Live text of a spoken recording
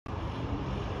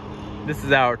This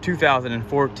is our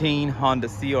 2014 Honda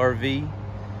CR-V.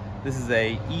 This is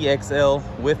a EXL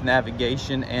with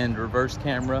navigation and reverse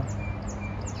camera.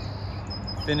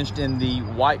 Finished in the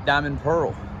white diamond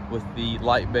pearl with the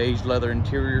light beige leather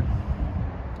interior.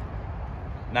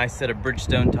 Nice set of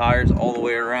Bridgestone tires all the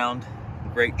way around.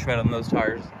 Great tread on those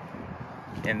tires.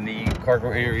 And the cargo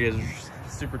area is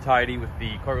super tidy with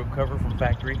the cargo cover from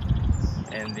factory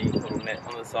and the little net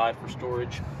on the side for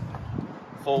storage.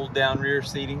 Fold down rear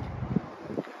seating.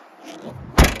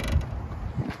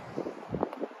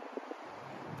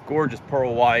 Gorgeous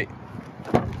pearl white.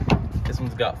 This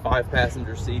one's got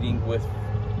 5-passenger seating with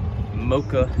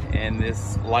mocha and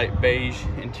this light beige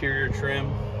interior trim,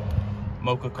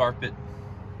 mocha carpet.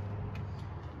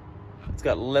 It's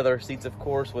got leather seats, of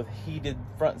course, with heated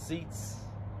front seats.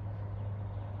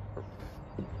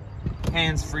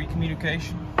 Hands-free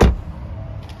communication.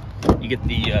 You get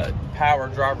the power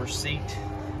driver's seat.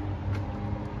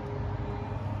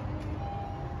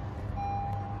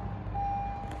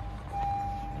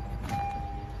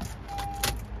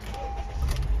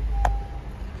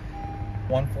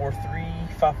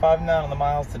 $143,559 on the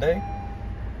miles today.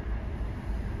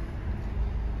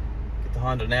 Get the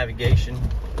Honda navigation,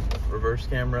 reverse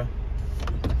camera,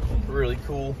 really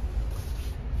cool.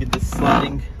 Get this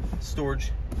sliding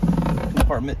storage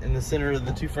compartment in the center of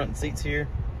the two front seats here.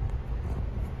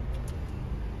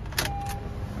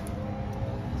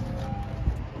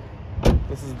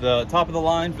 This is the top of the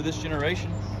line for this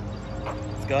generation.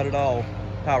 It's got it all.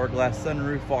 Power glass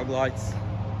sunroof, fog lights,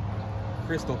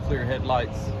 crystal clear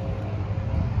headlights.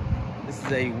 This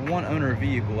is a one owner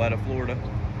vehicle out of Florida.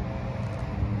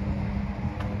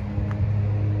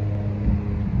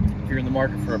 If you're in the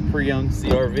market for a pre-owned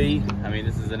CR-V, I mean,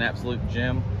 this is an absolute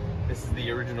gem. This is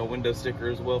the original window sticker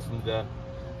as well from the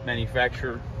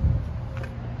manufacturer.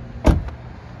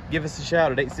 Give us a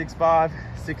shout at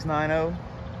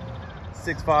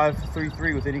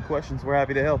 865-690-6533 with any questions. We're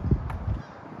happy to help.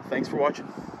 Thanks for watching.